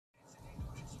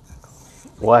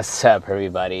What's up,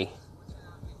 everybody?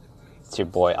 It's your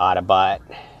boy Autobot.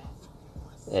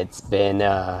 It's been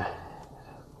a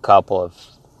couple of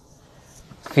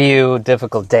few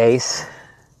difficult days,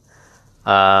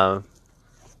 um,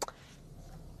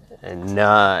 and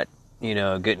not,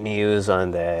 good news on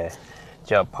the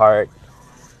job part.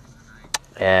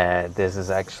 This is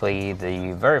actually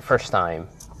the very first time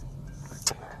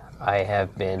I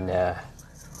have been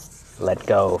let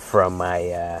go from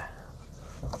my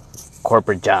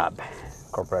corporate job,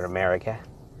 corporate America.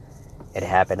 It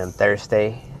happened on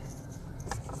Thursday,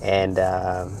 and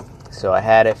so I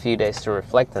had a few days to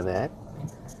reflect on that.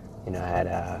 I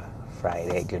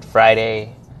had Good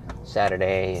Friday,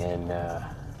 Saturday, and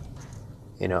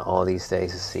all these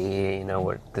days to see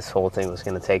what this whole thing was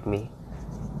going to take me.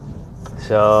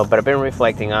 So, but I've been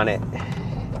reflecting on it,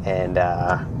 and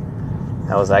I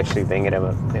was actually thinking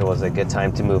it was a good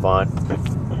time to move on.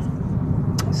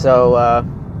 So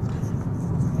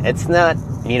it's not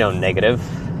negative.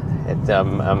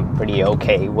 I'm pretty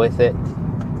okay with it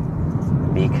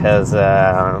because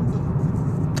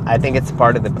I think it's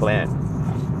part of the plan.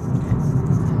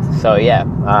 So yeah,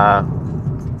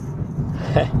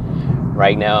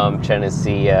 right now I'm trying to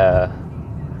see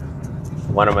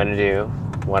what I'm going to do,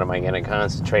 what am I going to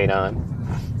concentrate on.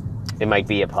 It might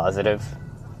be a positive.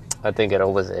 I think it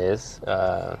always is.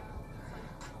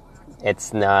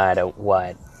 It's not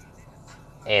what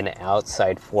an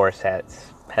outside force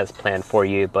has planned for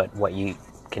you, but what you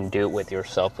can do with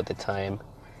yourself with the time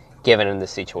given in the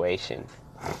situation.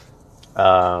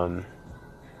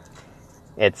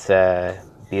 It's a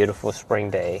beautiful spring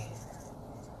day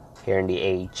here in the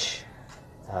H.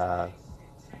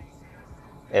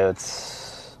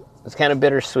 It's kind of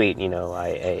bittersweet,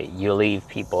 you leave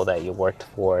people that you worked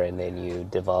for, and then you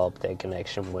develop that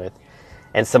connection with,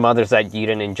 and some others that you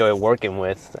didn't enjoy working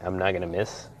with. I'm not gonna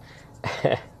miss,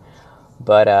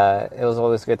 but it was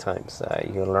always good times.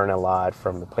 You learn a lot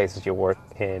from the places you work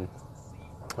in.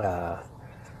 The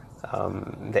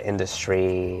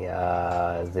industry,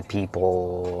 the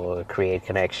people, create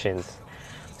connections.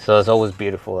 So it's always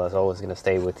beautiful. It's always going to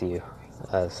stay with you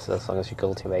as long as you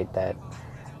cultivate that.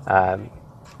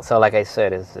 So like I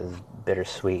said, it's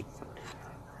bittersweet.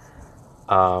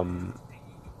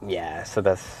 Yeah, so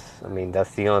that's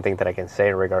the only thing that I can say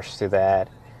in regards to that.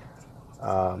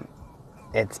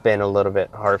 It's been a little bit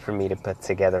hard for me to put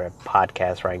together a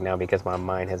podcast right now because my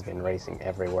mind has been racing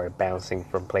everywhere, bouncing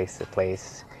from place to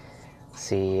place,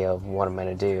 see of what I'm going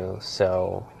to do.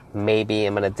 So maybe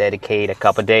I'm going to dedicate a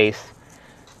couple days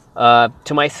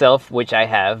to myself, which I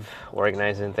have,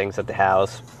 organizing things at the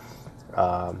house,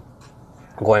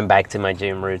 going back to my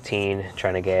gym routine,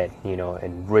 trying to get,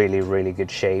 in really, really good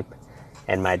shape,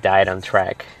 and my diet on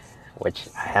track, which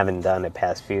I haven't done the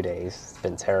past few days. It's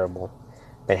been terrible.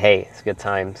 But hey, it's good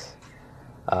times.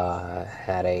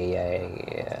 Attended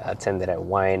a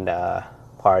wine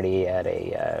party at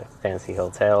a fancy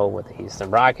hotel with the Houston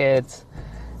Rockets.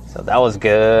 So that was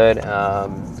good.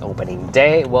 Opening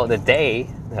day, the day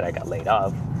that I got laid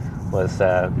off was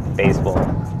baseball.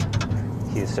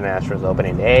 Houston Astros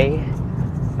opening day,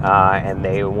 and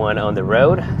they won on the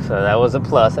road. So that was a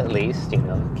plus, at least. Keep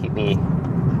me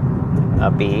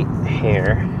upbeat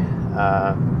here.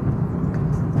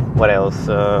 What else?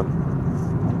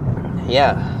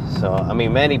 Yeah, so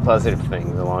many positive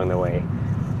things along the way.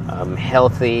 I'm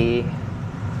healthy.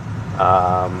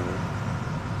 I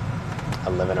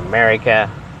live in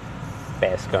America,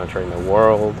 best country in the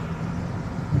world.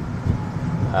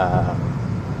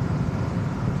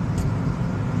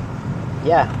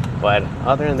 Yeah, but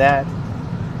other than that,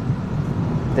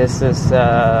 this is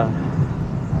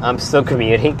I'm still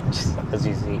commuting, just as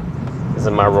you see. This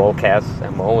is my rollcast.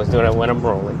 I'm always doing it when I'm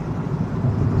rolling.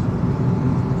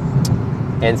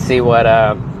 And see what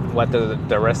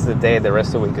the rest of the day, the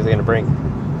rest of the week is going to bring.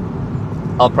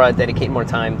 I'll probably dedicate more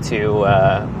time to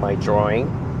my drawing.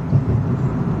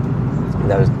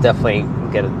 That was definitely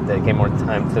going to dedicate more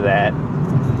time to that.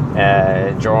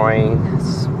 Drawing,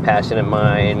 it's a passion of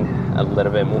mine. A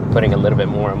little bit more, putting a little bit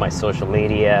more on my social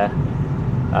media,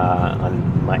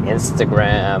 on my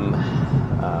Instagram,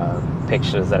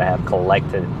 pictures that I have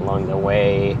collected along the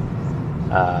way.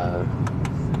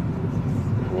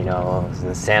 I was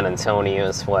in San Antonio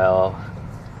as well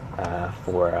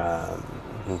for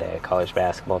the college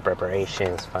basketball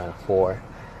preparations, Final Four.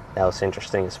 That was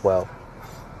interesting as well.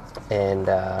 And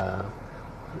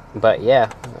but yeah,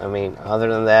 other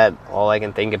than that, all I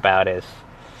can think about is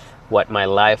what my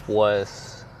life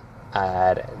was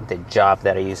at the job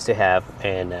that I used to have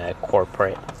in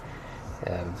corporate,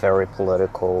 very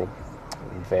political,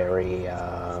 very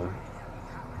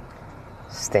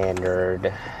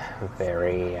standard,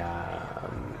 very,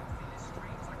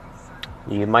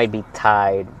 you might be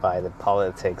tied by the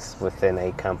politics within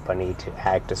a company to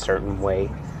act a certain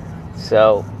way.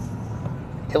 So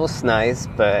it was nice,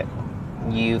 but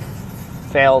you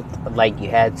felt like you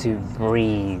had to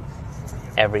breathe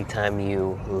every time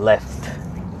you left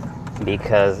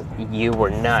because you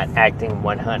were not acting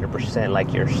 100%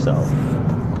 like yourself.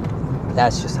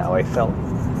 That's just how I felt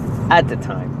at the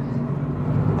time.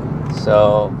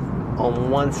 So on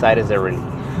one side is a relief.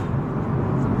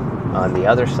 On the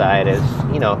other side is,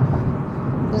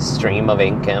 the stream of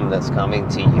income that's coming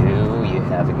to you. You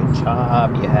have a good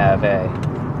job. You have a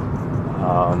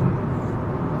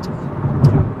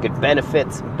good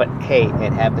benefits. But hey,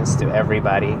 it happens to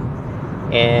everybody.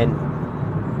 And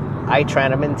I try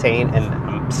to maintain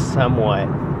and somewhat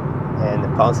in the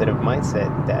positive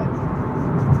mindset that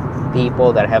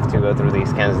people that have to go through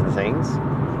these kinds of things,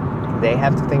 they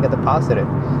have to think of the positive.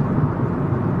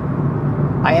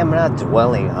 I am not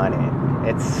dwelling on it.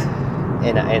 It's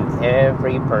and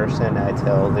every person I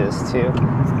tell this to,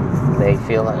 they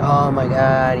feel like, oh my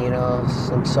God,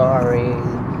 I'm sorry,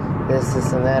 this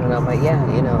and that, and I'm like, yeah,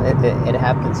 it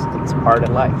happens. It's part of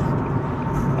life.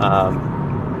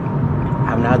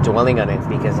 I'm not dwelling on it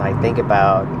because I think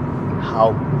about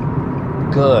how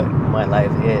good my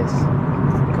life is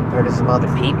compared to some other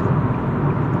people.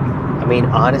 I mean,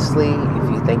 honestly, if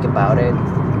you think about it,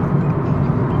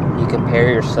 you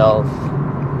compare yourself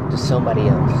to somebody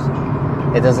else.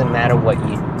 It doesn't matter what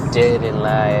you did in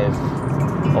life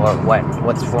or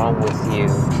what's wrong with you.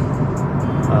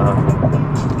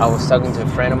 I was talking to a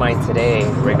friend of mine today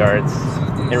regarding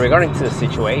to the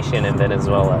situation in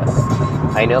Venezuela.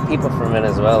 I know people from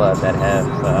Venezuela that have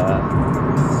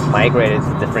migrated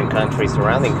to different countries,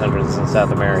 surrounding countries in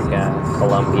South America,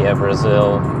 Colombia,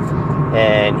 Brazil,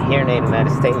 and here in the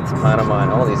United States, Panama,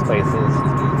 and all these places.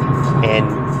 And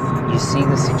you see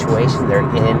the situation they're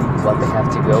in, what they have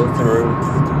to go through,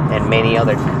 and many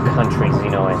other countries,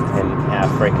 in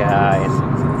Africa,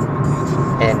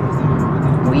 and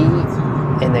we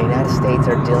in the United States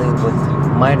are dealing with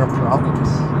minor problems.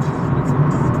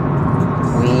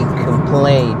 We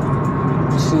complain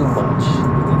too much.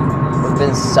 We've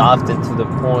been softened to the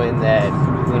point that,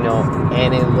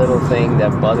 any little thing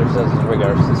that bothers us in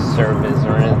regards to service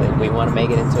or anything, we want to make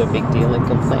it into a big deal and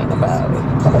complain about it.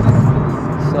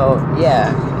 So,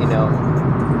 yeah,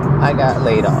 I got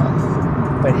laid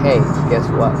off. But hey, guess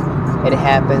what? It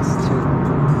happens to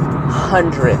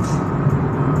hundreds,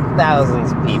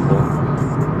 thousands of people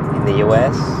in the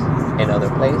U.S. and other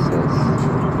places.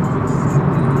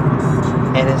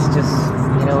 And it's just,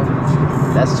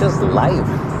 that's just life.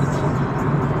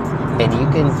 And you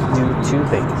can do two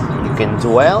things. You can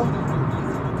dwell,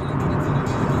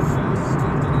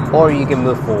 or you can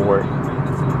move forward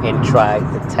and try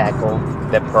to tackle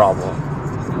the problem.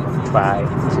 Try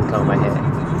to come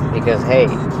ahead. Because, hey,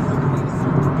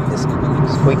 this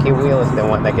squeaky wheel is the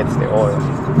one that gets the oil.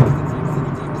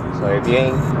 So if you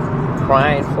ain't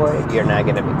crying for it, you're not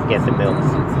going to get the milk.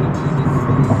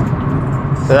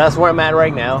 So that's where I'm at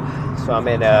right now. So I'm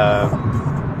in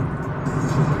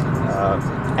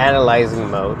analyzing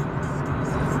mode.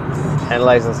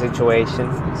 Analyzing the situation,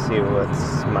 see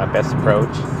what's my best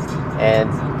approach.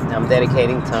 And I'm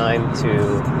dedicating time to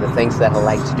the things that I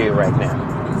like to do right now.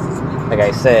 Like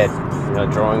I said,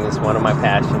 drawing is one of my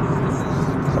passions.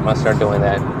 So I'm going to start doing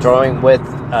that. Drawing with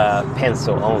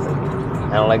pencil only.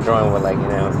 I don't like drawing with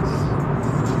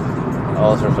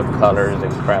all sorts of colors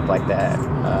and crap like that.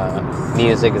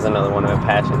 Music is another one of my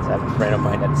passions. I have a friend of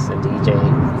mine that's a DJ.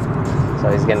 So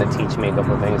he's going to teach me a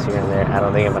couple of things here and there. I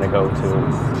don't think I'm going to go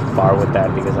too far with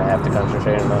that because I have to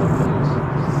concentrate on other things.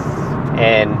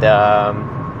 And,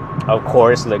 of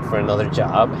course, look for another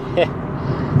job.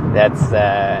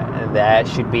 That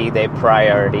should be the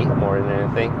priority more than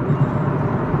anything.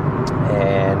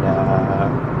 And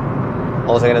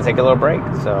also going to take a little break.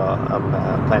 So I'm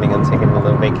planning on taking a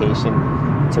little vacation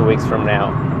 2 weeks from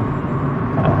now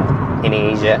in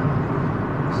Asia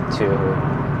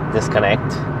to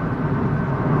disconnect.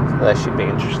 So that should be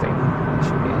interesting.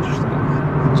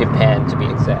 Japan, to be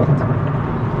exact.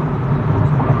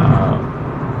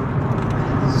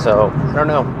 So I don't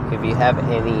know if you have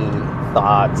any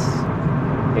thoughts,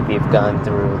 if you've gone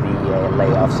through the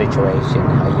layoff situation,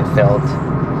 how you felt.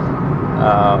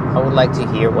 I would like to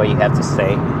hear what you have to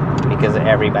say because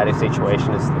everybody's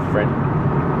situation is different.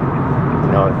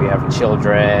 If you have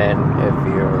children, if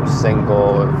you're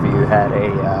single, if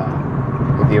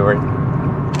you were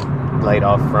laid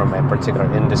off from a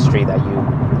particular industry that you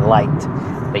liked,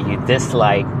 that you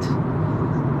disliked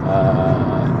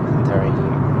during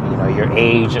your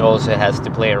age also has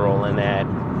to play a role in that.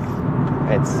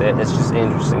 It's just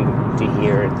interesting to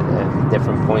hear the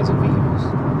different points of views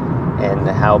and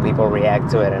how people react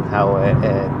to it and how it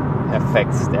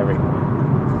affects everyone.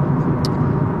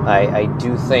 I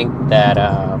do think that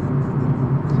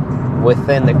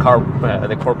within the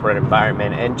corporate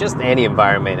environment, and just any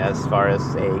environment as far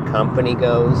as a company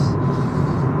goes,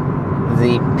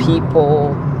 the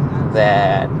people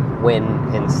that win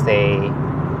and stay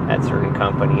at certain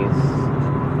companies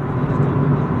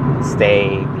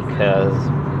stay because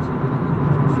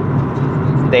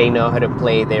they know how to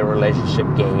play their relationship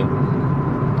game.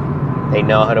 They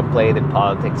know how to play the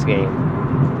politics game.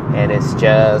 And it's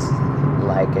just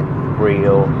like in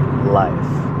real life.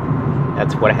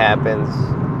 That's what happens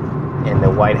in the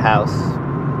White House.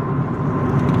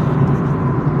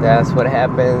 That's what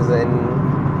happens in,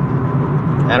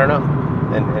 I don't know,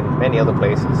 in many other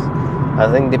places. I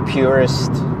think the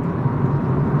purest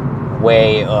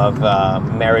way of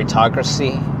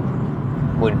meritocracy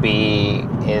would be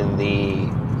in the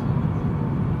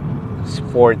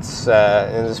sports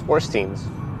teams.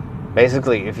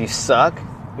 Basically, if you suck,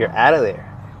 you're out of there.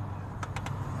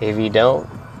 If you don't,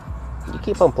 you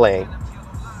keep on playing.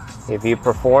 If you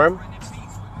perform,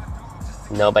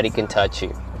 nobody can touch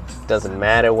you. Doesn't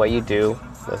matter what you do.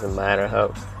 Doesn't matter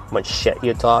how much shit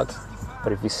you talk.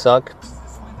 But if you suck,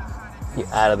 you're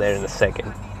out of there in a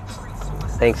second.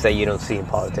 Things that you don't see in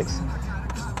politics.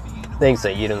 Things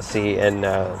that you don't see in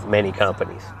many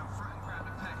companies.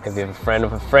 If you have a friend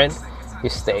of a friend, you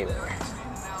stay there.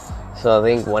 So I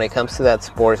think when it comes to that,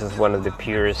 sports is one of the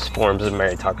purest forms of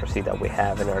meritocracy that we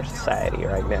have in our society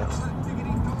right now.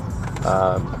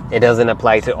 It doesn't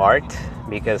apply to art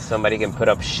because somebody can put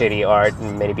up shitty art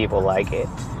and many people like it.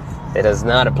 It does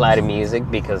not apply to music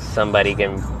because somebody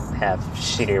can have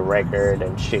shitty record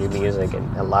and shitty music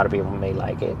and a lot of people may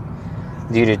like it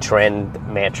due to trend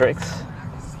metrics.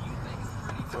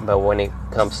 But when it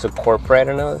comes to corporate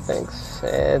and other things,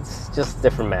 it's just a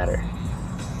different matter.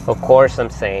 Of course,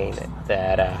 I'm saying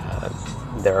that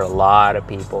there are a lot of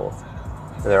people,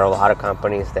 there are a lot of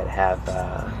companies that have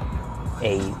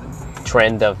a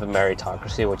trend of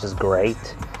meritocracy, which is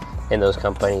great. And those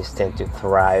companies tend to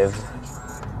thrive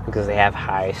because they have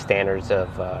high standards of,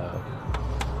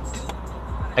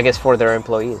 I guess for their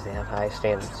employees, they have high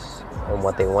standards on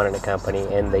what they want in a company,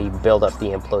 and they build up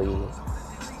the employee,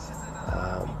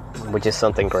 which is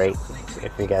something great.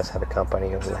 If you guys have a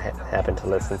company or happen to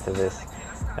listen to this,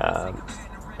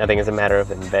 I think it's a matter of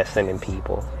investing in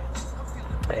people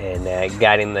and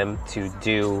guiding them to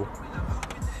do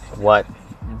what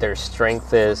their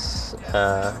strength is,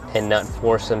 and not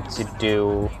force them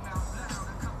to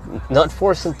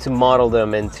model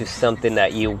them into something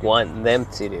that you want them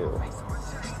to do.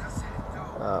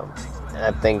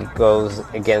 I think it goes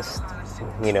against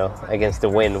the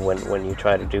wind when you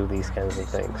try to do these kinds of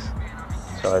things.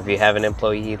 So if you have an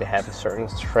employee that have a certain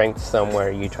strength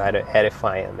somewhere, you try to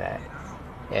edify on that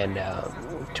and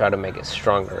try to make it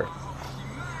stronger.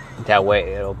 That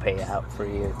way it'll pay out for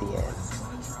you at the end.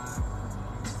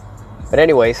 But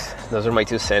anyways, those are my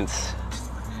 2 cents.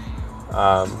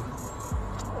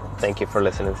 Thank you for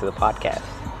listening to the podcast.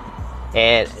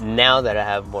 And now that I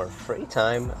have more free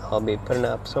time, I'll be putting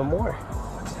up some more.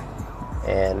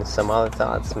 And some other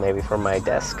thoughts, maybe from my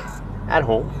desk at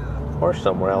home or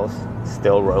somewhere else.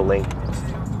 Still rolling.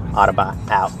 Autobot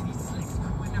out.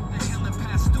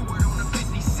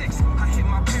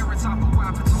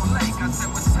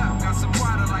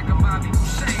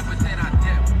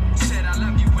 Said I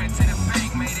love you, went to the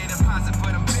bank, made a deposit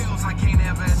for them bills. I can't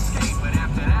ever